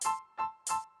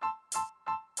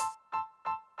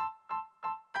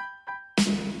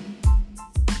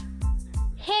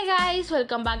Guys,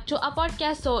 welcome back to a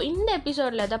podcast. So இந்த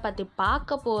எபிசோடில் எதை பற்றி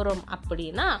பார்க்க போகிறோம்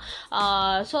அப்படின்னா,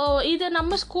 ஸோ இது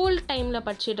நம்ம ஸ்கூல் டைமில்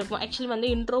படிச்சுட்டு இருக்கோம். ஆக்சுவலி வந்து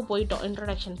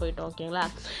இன்ட்ரோடக்ஷன் போயிட்டோம், ஓகேங்களா?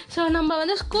 ஸோ நம்ம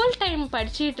வந்து ஸ்கூல் டைம்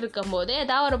படிச்சுட்டு இருக்கும்போது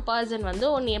ஏதாவது ஒரு பர்சன்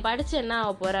வந்து நீ படித்து என்ன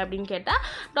ஆக போகிற அப்படின்னு கேட்டால்,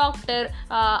 டாக்டர்,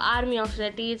 ஆர்மி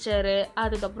ஆஃபீஸர், டீச்சரு,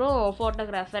 அதுக்கப்புறம்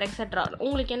ஃபோட்டோகிராஃபர் எக்ஸட்ரா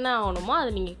உங்களுக்கு என்ன ஆகணுமோ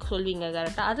அதை நீங்கள் சொல்வீங்க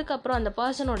கரெக்டாக. அதுக்கப்புறம் அந்த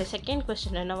பர்சனோட செகண்ட்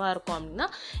கொஸ்டின் என்னவாக இருக்கும் அப்படின்னா,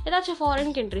 ஏதாச்சும்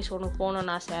ஃபாரின் கண்ட்ரிஸ் ஒன்று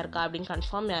போகணுன்னு ஆசையாக இருக்கா அப்படின்னு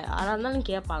கன்ஃபார்ம் யாராக இருந்தாலும்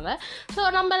கேட்பாங்க. ஸோ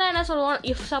நம்மளாம் என்ன சொல்லுவோம்,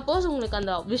 இஃப் சப்போஸ் உங்களுக்கு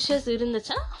அந்த விஷஸ்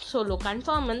இருந்துச்சுன்னா சொல்லுவோம்.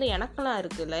 கன்ஃபார்ம் வந்து எனக்கெல்லாம்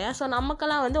இருக்குது இல்லையா? ஸோ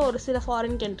நமக்கெல்லாம் வந்து ஒரு சில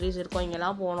ஃபாரின் கண்ட்ரிஸ் இருக்கும்,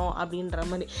 இங்கெல்லாம் போகணும் அப்படின்ற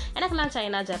மாதிரி. எனக்கெல்லாம்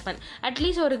சைனா, ஜப்பான்,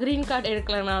 அட்லீஸ்ட் ஒரு க்ரீன் கார்டு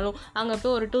எடுக்கலனாலும் அங்கே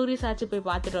போய் ஒரு டூரிஸ்ட் ஆச்சு போய்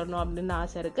பார்த்துட்டு வரணும் அப்படின்னு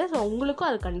ஆசை இருக்குது. ஸோ உங்களுக்கும்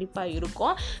அது கண்டிப்பாக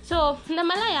இருக்கும். ஸோ இந்த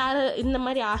மாதிரிலாம் யார் இந்த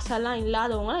மாதிரி ஆசைலாம்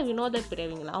இல்லாதவங்களாம் வினோத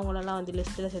பிறவிங்களா, அவங்களெல்லாம் வந்து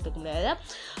லிஸ்ட்டில் சேர்த்துக்க முடியாது.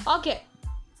 ஓகே,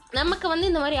 நமக்கு வந்து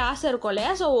இந்த மாதிரி ஆசை இருக்கும் இல்லையா?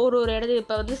 ஸோ ஒரு இடத்து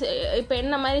இப்போ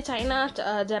என்ன மாதிரி சைனா,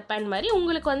 ஜப்பான் மாதிரி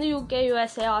உங்களுக்கு வந்து யூகே,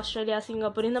 யூஎஸ்ஏ, ஆஸ்திரேலியா,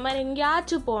 சிங்கப்பூர் இந்த மாதிரி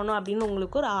எங்கேயாச்சும் போகணும் அப்படின்னு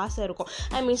உங்களுக்கு ஒரு ஆசை இருக்கும்.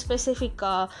 ஐ மீன் ஸ்பெசிஃபிக்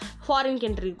ஃபாரின்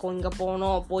கண்ட்ரி இருக்கும், இங்கே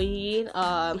போகணும், போய்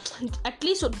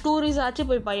அட்லீஸ்ட் டூரிஸ்ட் ஆச்சு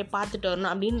போய் பார்த்துட்டு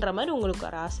வரணும் அப்படின்ற மாதிரி உங்களுக்கு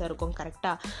ஒரு ஆசை இருக்கும்,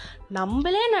 கரெக்டாக?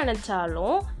 நம்மளே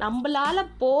நினச்சாலும் நம்மளால்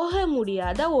போக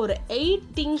முடியாத ஒரு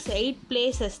 8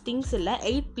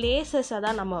 பிளேசஸை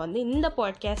தான் நம்ம வந்து இந்த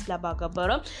பாட்காஸ்ட்டில் பார்க்க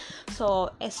போகிறோம். ஸோ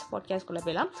பாட்காஸ்ட்குள்ளே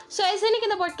போயிடலாம். ஸோ இன்னைக்கு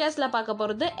இந்த பாட்காஸ்ட்டில் பார்க்க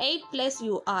போகிறது 8 places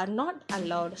you are not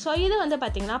allowed. So இது வந்து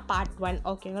பார்த்தீங்கன்னா பார்ட் 1,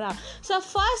 ஓகேங்களா? ஸோ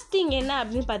ஃபர்ஸ்ட் திங் என்ன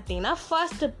அப்படின்னு பார்த்தீங்கன்னா,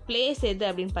 ஃபர்ஸ்ட் பிளேஸ் எது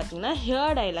அப்படின்னு பார்த்தீங்கன்னா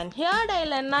ஹியர்ட் ஐலாண்ட். ஹியர்ட்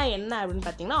ஐலாண்ட்னா என்ன அப்படின்னு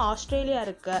பார்த்தீங்கன்னா,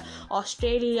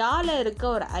 ஆஸ்திரேலியாவில் இருக்க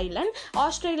ஒரு ஐலாண்ட்.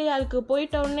 ஆஸ்திரேலியாவுக்கு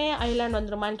போயிட்டோடனே ஐலாண்ட்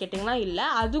வந்துடுமான்னு கேட்டிங்கன்னா இல்லை.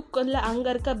 அதுக்குள்ள அங்கே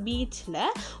இருக்க பீச்சில்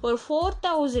ஒரு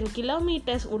 4000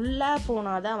 kilometers உள்ளே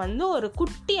போனால் தான் வந்து ஒரு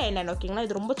குட்டி ஐலாண்ட், ஓகேங்களா?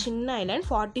 இது ரொம்ப சின்ன ஐலாண்ட்,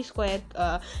 40 ஸ்கொயர்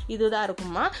இதுதான்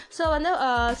இருக்குமா. ஸோ வந்து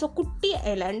குட்டி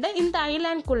ஐலாண்டு. இந்த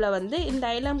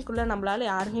ஐலாண்டுக்குள்ளே நம்மளால்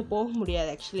யாருமே போக முடியாது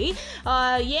ஆக்சுவலி.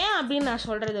 ஏன் அப்படின்னு நான்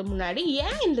சொல்கிறது முன்னாடி,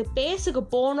 ஏன் இந்த பிளேஸுக்கு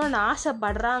போகணுன்னு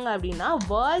ஆசைப்படுறாங்க அப்படின்னா,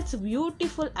 வேர்ல்ட்ஸ்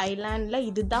பியூட்டிஃபுல் ஐலாண்டில்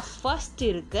இதுதான் ஃபர்ஸ்ட்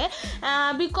இருக்குது.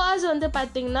 பிகாஸ் வந்து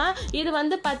பார்த்திங்கன்னா இது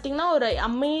வந்து பார்த்திங்கன்னா ஒரு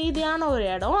அமைதியான ஒரு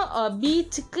இடம்.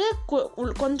 பீச்சுக்கு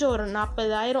கொஞ்சம் ஒரு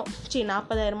 40,000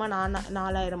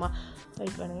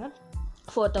 வெயிட் பண்ணுங்க,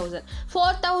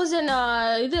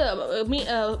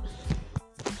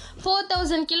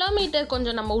 4,000 கிலோமீட்டர்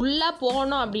கொஞ்சம் நம்ம உள்ளே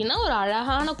போனோம் அப்படின்னா ஒரு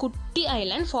அழகான குட்டி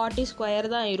ஐலாண்ட், 40 ஸ்கொயர்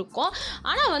தான் இருக்கும்.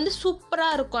 ஆனால் வந்து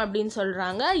சூப்பராக இருக்கும் அப்படின்னு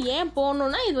சொல்கிறாங்க. ஏன்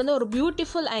போகணுன்னா, இது வந்து ஒரு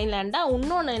பியூட்டிஃபுல் ஐலாண்டாக.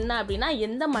 இன்னொன்று என்ன அப்படின்னா,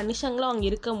 எந்த மனுஷங்களும் அங்கே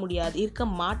இருக்க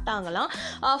மாட்டாங்களாம்.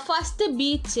 ஃபஸ்ட்டு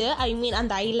பீச்சு, ஐ மீன்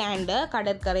அந்த ஐலாண்டு,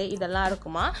 கடற்கரை இதெல்லாம்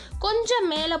இருக்குமா. கொஞ்சம்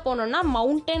மேலே போனோன்னா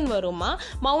மவுண்டன் வருமா.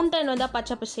 மவுண்டன் வந்து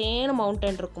பச்சை பசேன்னு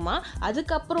மவுண்டன் இருக்குமா.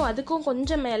 அதுக்கும்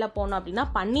கொஞ்சம் மேலே போனோம் அப்படின்னா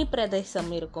பனி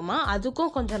பிரதேசம் இருக்குமா.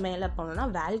 அதுக்கும் கொஞ்சம் மேலே போனோம்னா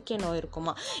வால்கேனோ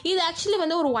இருக்குமா. இது ஆக்சுவலி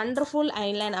வந்து ஒரு வண்டர்ஃபுல்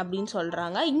ஐலாண்ட் அப்படின்னு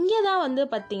சொல்கிறாங்க. இங்கே தான் வந்து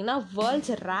பார்த்தீங்கன்னா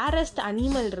வேர்ல்ட்ஸ் ரேரஸ்ட்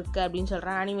அனிமல் இருக்குது அப்படின்னு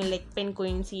சொல்கிறாங்க. அனிமல் லைக்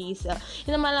பென்குயின், சீஸ்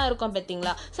இந்த மாதிரிலாம் இருக்கும்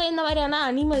பார்த்தீங்களா. ஸோ இந்த மாதிரியான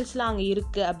அனிமல்ஸ்லாம் அங்கே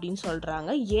இருக்குது அப்படின்னு சொல்கிறாங்க.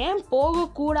 ஏன்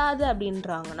போகக்கூடாது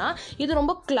அப்படின்றாங்கன்னா, இது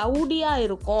ரொம்ப க்ளவுடியாக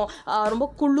இருக்கும், ரொம்ப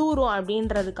குளிரும்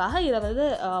அப்படின்றதுக்காக இதை வந்து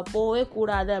போகவே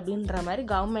கூடாது அப்படின்ற மாதிரி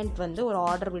கவர்மெண்ட் வந்து ஒரு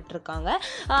ஆர்டர் விட்டுருக்காங்க.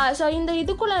 ஸோ இந்த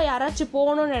இதுக்குள்ளே யாராச்சும்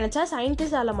போகணும்னு நினச்சா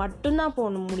சயின்டிஸ்டால் மட்டும்தான் போக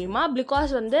முடியுமா.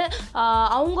 பிகாஸ் வந்து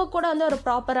அவங்க கூட வந்து ஒரு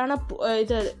ப்ராப்பரான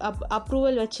இது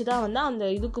அப்ரூவல் வச்சு தான் வந்து அந்த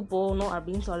இதுக்கு போகணும்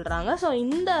அப்படின்னு சொல்கிறாங்க. ஸோ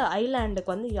இந்த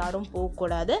ஐலாண்டுக்கு வந்து யாரும்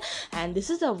போகக்கூடாது. And this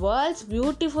is the world's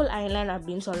beautiful island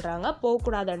அப்படின்னு சொல்கிறாங்க.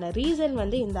 போகக்கூடாதான ரீசன்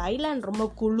வந்து இந்த ஐலாண்ட் ரொம்ப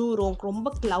குளிரும்,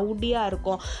 ரொம்ப க்ளவுடியாக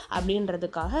இருக்கும்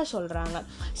அப்படின்றதுக்காக சொல்கிறாங்க.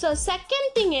 ஸோ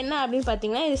செகண்ட் திங் என்ன அப்படின்னு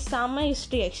பார்த்தீங்கன்னா, இது செம்ம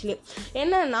ஹிஸ்ட்ரி ஆக்சுவலி.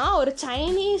 என்னென்னா, ஒரு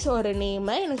சைனீஸ் ஒரு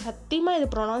நேமு, எனக்கு சத்தியமாக இது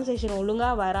ப்ரொனவுன்சியேஷன்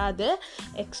ஒழுங்காக வராது,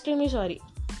 எக்ஸ்ட்ரீம்லி சாரி.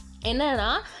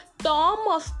 என்னன்னா, Tom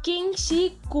of king she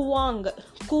Quang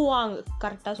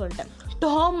கரெக்டாக சொல்லிட்டேன்.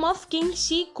 Tom of king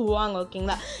she Quang,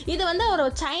 ஓகேங்களா? இது வந்து ஒரு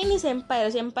சைனீஸ்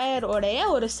எம்பையரோடைய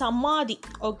ஒரு சமாதி,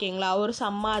 ஓகேங்களா? ஒரு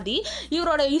சமாதி.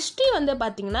 இவரோட ஹிஸ்ட்ரி வந்து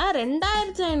பார்த்திங்கன்னா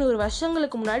 2500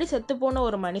 வருஷங்களுக்கு முன்னாடி செத்து போன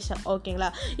ஒரு மனுஷன், ஓகேங்களா?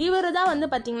 இவர் தான் வந்து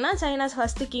பார்த்திங்கன்னா சைனாஸ்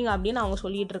ஃபஸ்ட்டு கிங் அப்படின்னு அவங்க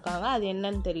சொல்லிட்டு இருக்காங்க. அது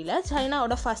என்னன்னு தெரியல.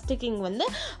 சைனாவோட ஃபஸ்ட்டு கிங் வந்து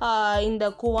இந்த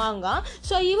குவாங்கா.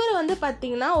 ஸோ இவர் வந்து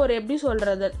பார்த்திங்கன்னா ஒரு எப்படி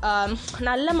சொல்கிறது,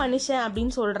 நல்ல மனுஷன்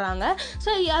அப்படின்னு சொல்கிறாங்க. ஸோ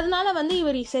அதனால வந்து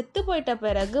இவர் செத்து போயிட்ட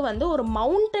பிறகு வந்து ஒரு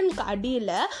மவுண்டனுக்கு அடியில்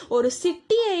அடியில் ஒரு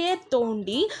சிட்டியையே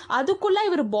தோண்டி அதுக்குள்ளே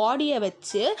இவர் பாடியை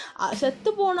வச்சு செத்து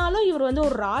போனாலும் இவர் வந்து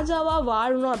ஒரு ராஜாவாக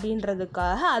வாழணும்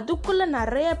அப்படின்றதுக்காக அதுக்குள்ளே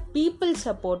நிறைய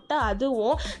பீப்புள்ஸை போட்டு,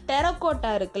 அதுவும்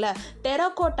டெரக்கோட்டா இருக்குல்ல,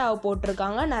 டெரக்கோட்டாவை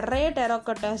போட்டிருக்காங்க. நிறைய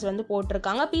டெரக்கோட்டாஸ் வந்து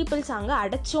போட்டிருக்காங்க. பீப்புள்ஸ் அங்கே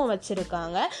அடைச்சும்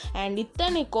வச்சுருக்காங்க. அண்ட்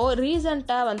இத்தனைக்கும்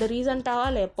ரீசெண்டாக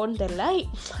இல்லை எப்போன்னு தெரில,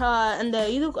 அந்த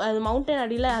இது மவுண்டன்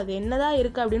அடியில் அது என்னதான்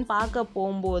இருக்குது அப்படின்னு பார்க்க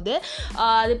போகும்போது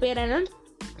அது பேர் என்ன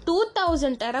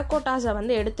 2000 டெரக்கோட்டாஸை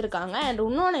வந்து எடுத்திருக்காங்க. அண்ட்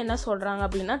இன்னொன்று என்ன சொல்கிறாங்க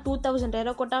அப்படின்னா 2000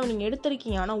 டெரக்கோட்டாவை நீங்கள்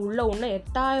எடுத்திருக்கீங்க, ஆனால் உள்ளே இன்னும்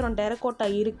 8000 டெரக்கோட்டா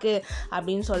இருக்குது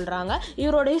அப்படின்னு சொல்கிறாங்க.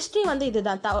 இவரோட ஹிஸ்ட்ரி வந்து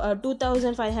இதுதான்.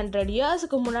 2500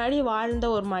 இயர்ஸுக்கு முன்னாடி வாழ்ந்த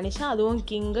ஒரு மனுஷன், அதுவும்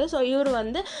கிங்கு. ஸோ இவர்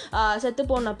வந்து செத்து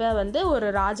போனப்போ வந்து ஒரு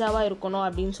ராஜாவாக இருக்கணும்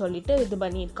அப்படின்னு சொல்லிட்டு இது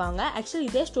பண்ணியிருக்காங்க. ஆக்சுவலி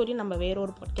இதே ஸ்டோரி நம்ம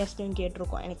வேறொரு பாட்காஸ்ட்லையும்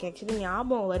கேட்டிருக்கோம். எனக்கு ஆக்சுவலி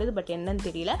ஞாபகம் வருது, பட் என்னன்னு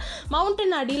தெரியல.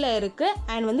 மவுண்டன் அடியில் இருக்குது.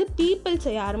 அண்ட் வந்து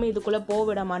பீப்புள்ஸை யாருமே இதுக்குள்ளே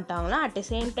போவிட மாட்டாங்களாம். அட் த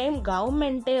சேம் டைம்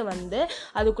கவர்மெண்ட்டே வந்து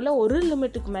அதுக்குள்ளே ஒரு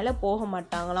லிமிட்டுக்கு மேலே போக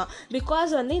மாட்டாங்களாம்.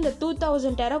 பிகாஸ் வந்து இந்த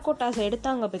 2000 டெரக்கோட்டாஸை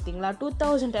எடுத்தாங்க பார்த்தீங்களா,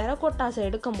 2000 டெரக்கோட்டாஸை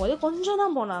எடுக்கும் போது கொஞ்சம்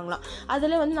தான் போனாங்களாம்.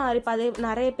 அதில் வந்து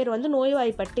நிறைய பேர் வந்து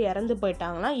நோய்வாய்ப்பட்டு இறந்து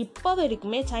போயிட்டாங்களாம். இப்போ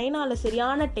வரைக்குமே சைனாவில்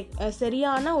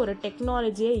சரியான ஒரு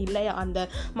டெக்னாலஜியே இல்லை அந்த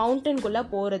மவுண்டனுக்குள்ளே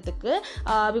போகிறதுக்கு.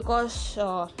 பிகாஸ்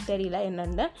தெரியல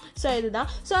என்னென்னு. ஸோ இதுதான்.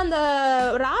 ஸோ அந்த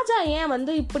ராஜா ஏன்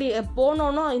வந்து இப்படி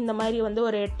போனோன்னோ இந்த மாதிரி வந்து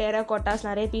ஒரு டெரக்கோட்டாஸ்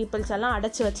நிறைய பீப்புள்ஸ் எல்லாம்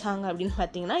அடைச்சி வச்சாங்க அப்படின்னு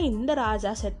பார்த்தீங்கன்னா, இந்த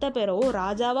ராஜா செத்த பிறகு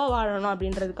ராஜாவாக வாழணும்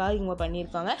அப்படின்றதுக்காக இவங்க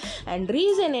பண்ணியிருக்காங்க. அண்ட்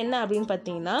ரீசன் என்ன அப்படின்னு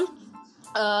பார்த்தீங்கன்னா,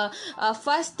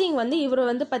 ஃபர்ஸ்ட் திங் வந்து இவர்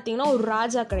வந்து பார்த்திங்கன்னா ஒரு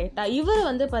ராஜா கிடையாது. இவர்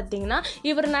வந்து பார்த்திங்கன்னா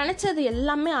இவர் நினச்சது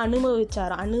எல்லாமே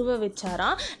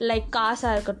அனுபவிச்சாராம். லைக்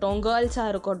காசாக இருக்கட்டும்,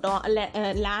 கேர்ள்ஸாக இருக்கட்டும்,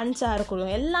 லேண்ட்ஸாக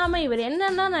இருக்கட்டும், எல்லாமே இவர்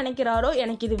என்னென்ன நினைக்கிறாரோ,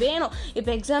 எனக்கு இது வேணும்.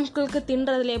 இப்போ எக்ஸாம்பிளுக்கு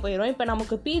தின்றதுலே போயிடும். இப்போ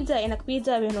நமக்கு எனக்கு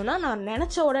பீட்சா வேணும்னா நான்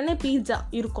நினச்ச உடனே பீட்சா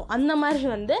இருக்கும். அந்த மாதிரி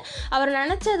வந்து அவர்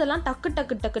நினச்சதெல்லாம்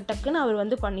டக்குன்னு அவர்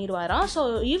வந்து பண்ணிடுவாராம். ஸோ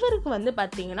இவருக்கு வந்து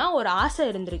பார்த்திங்கன்னா ஒரு ஆசை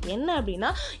இருந்திருக்கு. என்ன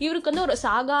அப்படின்னா, இவருக்கு வந்து ஒரு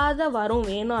சாகாத வரும்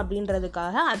வேணும்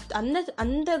அப்படின்றதுக்காக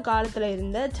அந்த காலத்தில்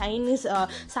இருந்த சைனீஸ்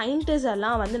சயின்டிஸ்ட்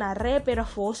எல்லாம் வந்து நிறைய பேரை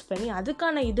ஃபோர்ஸ் பண்ணி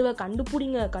அதுக்கான இதுவை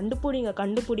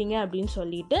கண்டுபிடிங்க அப்படின்னு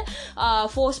சொல்லிட்டு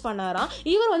ஃபோர்ஸ் பண்ணாராம்.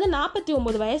 இவர் வந்து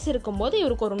 49 வயசு இருக்கும்போது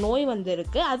இவருக்கு ஒரு நோய் வந்து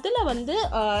இருக்குது. அதில் வந்து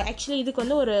ஆக்சுவலி இதுக்கு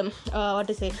வந்து ஒரு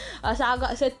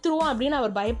செத்துருவோம் அப்படின்னு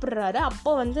அவர் பயப்படுறாரு.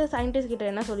 அப்போ வந்து சயின்டிஸ்ட் கிட்ட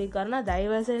என்ன சொல்லியிருக்காருன்னா,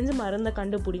 தயவு செஞ்சு மருந்தை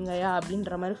கண்டுபிடிங்கயா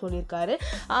அப்படின்ற மாதிரி சொல்லியிருக்காரு.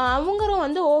 அவங்களும்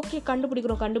வந்து ஓகே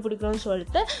கண்டுபிடிக்கிறோம்னு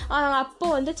சொல்லிட்டு அப்போ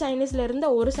வந்து சைனீஸில் இருந்த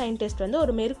ஒரு சயின்டிஸ்ட் வந்து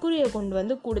ஒரு மெர்க்குரியை கொண்டு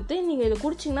வந்து கொடுத்து, நீங்கள் இதை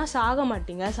குடிச்சிங்கன்னா சாக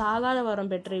மாட்டீங்க, சாகாத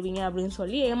வரம் பெற்றுவீங்க அப்படின்னு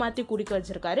சொல்லி ஏமாற்றி குடிக்க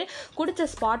வச்சுருக்காரு.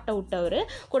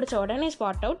 குடித்த உடனே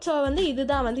ஸ்பாட் அவுட். ஸோ வந்து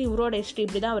இதுதான் வந்து இவரோட ஹிஸ்ட்ரி.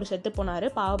 இப்படி தான் அவர் செத்து போனார்,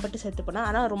 பாவப்பட்டு செத்து போனார்.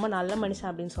 ஆனால் ரொம்ப நல்ல மனுஷன்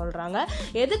அப்படின்னு சொல்கிறாங்க.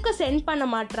 எதுக்கு சென்ட் பண்ண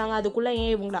மாட்டுறாங்க, அதுக்குள்ளே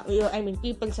ஏன் இவங்களா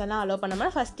பீப்புள்ஸ் எல்லாம் அலோவ் பண்ண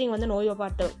மாதிரி ஃபர்ஸ்ட் திங் வந்து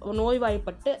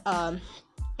நோய்வாய்ப்பட்டு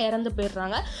இறந்து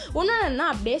போயிடுறாங்க. இன்னொன்னா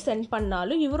அப்படியே சென்ட்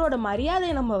பண்ணாலும் இவரோட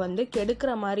மரியாதையை நம்ம வந்து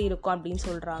கெடுக்கிற மாதிரி இருக்கும் அப்படின்னு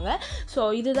சொல்கிறாங்க. ஸோ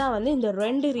இதுதான் வந்து இந்த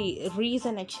 2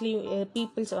 ரீசன் ஆக்சுவலி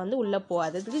பீப்புள்ஸ் வந்து உள்ளே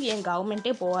போகாததுக்கு, ஏன்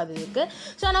கவர்மெண்ட்டே போகாததுக்கு.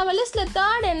 ஸோ நம்ம லிஸ்ட்டில்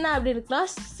தேர்ட் என்ன அப்படி இருக்குன்னா,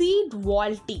 சீட்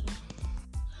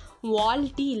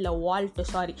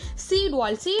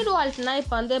வால்ட்னா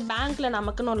இப்போ வந்து பேங்க்கில்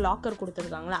நமக்குன்னு ஒரு லாக்கர்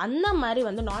கொடுத்துருக்காங்களா, அந்த மாதிரி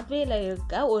வந்து நார்வேல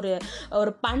இருக்க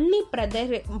ஒரு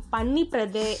பன்னி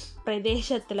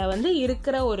பிரதேசத்தில் வந்து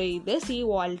இருக்கிற ஒரு இது சி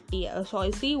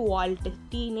வால்ட்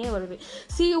டீனே வருது,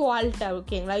 சி வால்ட்.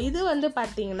 ஓகேங்களா, இது வந்து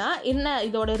பார்த்தீங்கன்னா என்ன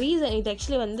இதோட ரீசன், இது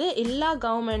ஆக்சுவலி வந்து எல்லா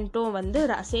கவர்மெண்ட்டும் வந்து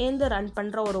சேர்ந்து ரன்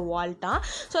பண்ணுற ஒரு வால்ட்டாக.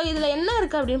 ஸோ இதில் என்ன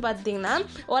இருக்குது அப்படின்னு பார்த்தீங்கன்னா,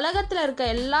 உலகத்தில் இருக்க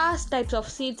எல்லா டைப்ஸ்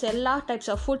ஆஃப் சீட்ஸ், எல்லா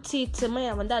டைப்ஸ் ஆஃப் ஃபுட் சீட்ஸுமே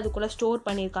வந்து அதுக்குள்ளே ஸ்டோர்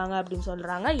பண்ணியிருக்காங்க அப்படின்னு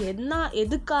சொல்கிறாங்க.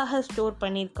 எதுக்காக ஸ்டோர்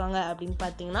பண்ணியிருக்காங்க அப்படின்னு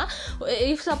பார்த்தீங்கன்னா,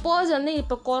 இஃப் சப்போஸ் வந்து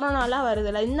இப்போ கொரோனாலாம்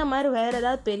வருதில்ல, இந்த மாதிரி வேறு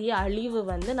ஏதாவது பெரிய அழிவு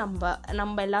வந்து நம்ம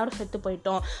எல்லாரும் செத்து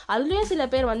போயிட்டோம், அதுலேயும் சில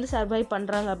பேர் வந்து சர்வை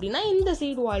பண்ணுறாங்க அப்படின்னா, இந்த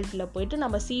சீட் வால்ட்டில் போயிட்டு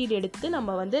நம்ம சீட் எடுத்து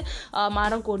நம்ம வந்து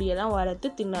மரம் கொடியெல்லாம் வளர்த்து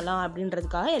தின்னலாம்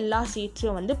அப்படின்றதுக்காக எல்லா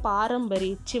சீட்ஸையும் வந்து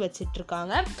பாரம்பரிச்சு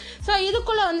வச்சிட்ருக்காங்க. ஸோ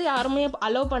இதுக்குள்ளே வந்து யாருமே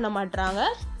அலோவ் பண்ண மாட்டாங்க,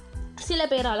 சில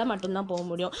பேரால் மட்டும்தான் போக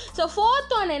முடியும். ஸோ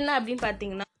ஃபோர்த் ஒன் என்ன அப்படின்னு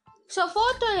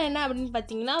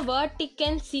பார்த்தீங்கன்னா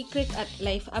வெர்டிகன் சீக்ரெட் அட்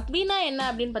லைஃப். அப்படின்னா என்ன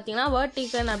அப்படின்னு பார்த்தீங்கன்னா,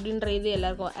 வெர்டிகன் அப்படின்ற இது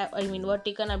எல்லாருக்கும்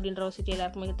வெர்டிகன் அப்படின்ற ஒரு சிட்டி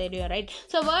எல்லாருக்குமே தெரியும், ரைட்?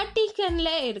 ஸோ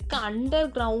வெர்டிகனில் இருக்க அண்டர்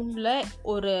கிரவுண்டில்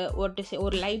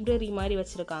ஒரு லைப்ரரி மாதிரி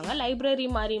வச்சுருக்காங்க. லைப்ரரி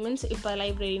மாதிரி மீன்ஸ் இப்போ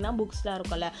லைப்ரரினா புக்ஸ்லாம்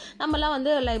இருக்கும்ல, நம்மலாம்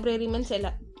வந்து லைப்ரரி மீன்ஸ்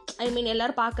ஐ மீன்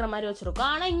எல்லோரும் பார்க்குற மாதிரி வச்சுருக்கோம்.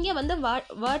 ஆனால் இங்கே வந்து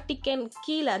வேர்ட்டிக்கன்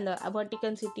கீழே, அந்த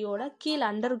வேர்ட்டிக்கன் சிட்டியோட கீழே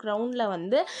அண்டர் கிரவுண்டில்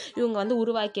வந்து இவங்க வந்து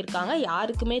உருவாக்கியிருக்காங்க.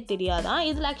 யாருக்குமே தெரியாதான்.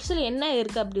 இதில் ஆக்சுவலி என்ன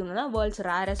இருக்குது அப்படின்னா வேர்ல்ட்ஸ்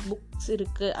ரேரஸ்ட் புக்ஸ்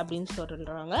இருக்குது அப்படின்னு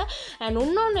சொல்கிறாங்க. அண்ட்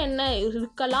இன்னொன்று என்ன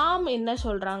இருக்கலாம் என்ன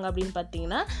சொல்கிறாங்க அப்படின்னு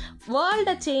பார்த்தீங்கன்னா,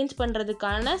 வேர்ல்டை சேஞ்ச்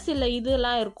பண்ணுறதுக்கான சில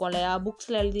இதெல்லாம் இருக்கும் இல்லையா,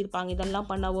 புக்ஸில் எழுதியிருப்பாங்க இதெல்லாம்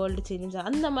பண்ணால் வேர்ல்டு சேஞ்ச்,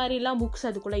 அந்த மாதிரிலாம் புக்ஸ்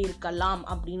அதுக்குள்ளே இருக்கலாம்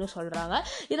அப்படின்னு சொல்கிறாங்க.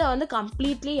 இதை வந்து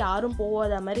கம்ப்ளீட்லி யாரும்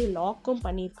போகாத மாதிரி லாக்கும்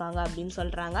பண்ணியிருக்காங்க அப்படின்னு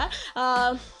சொல்கிறாங்க.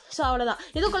 ஸோ அவ்வளோதான்.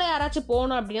 இதுக்குள்ளே யாராச்சும்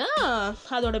போகணும் அப்படின்னா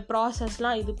அதோட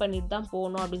ப்ராசஸ்லாம் இது பண்ணிட்டு தான்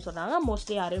போகணும் அப்படின்னு சொல்கிறாங்க.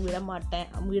 மோஸ்ட்லி யாரும்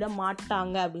விட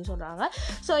மாட்டாங்க அப்படின்னு சொல்கிறாங்க.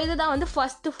 ஸோ இதுதான் வந்து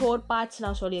ஃபஸ்ட்டு 4 பார்ட்ஸ்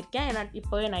நான் சொல்லியிருக்கேன். ஏன்னா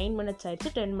இப்போவே 9 minutes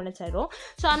ஆயிடுச்சு, 10 minutes ஆயிடும்.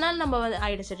 ஸோ அதனால் நம்ம வந்து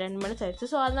ஆயிடுச்சு 10 minutes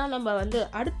ஆயிடுச்சு. ஸோ அதனால் நம்ம வந்து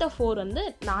அடுத்த 4 வந்து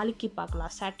நாளைக்கு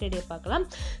பார்க்கலாம், சாட்டர்டே பார்க்கலாம்.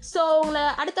 ஸோ உங்களை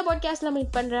அடுத்த பாட்காஸ்ட்டில்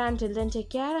மீட் பண்ணுறேன். Until then,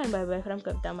 take care and bye bye from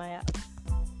Kavita Maya.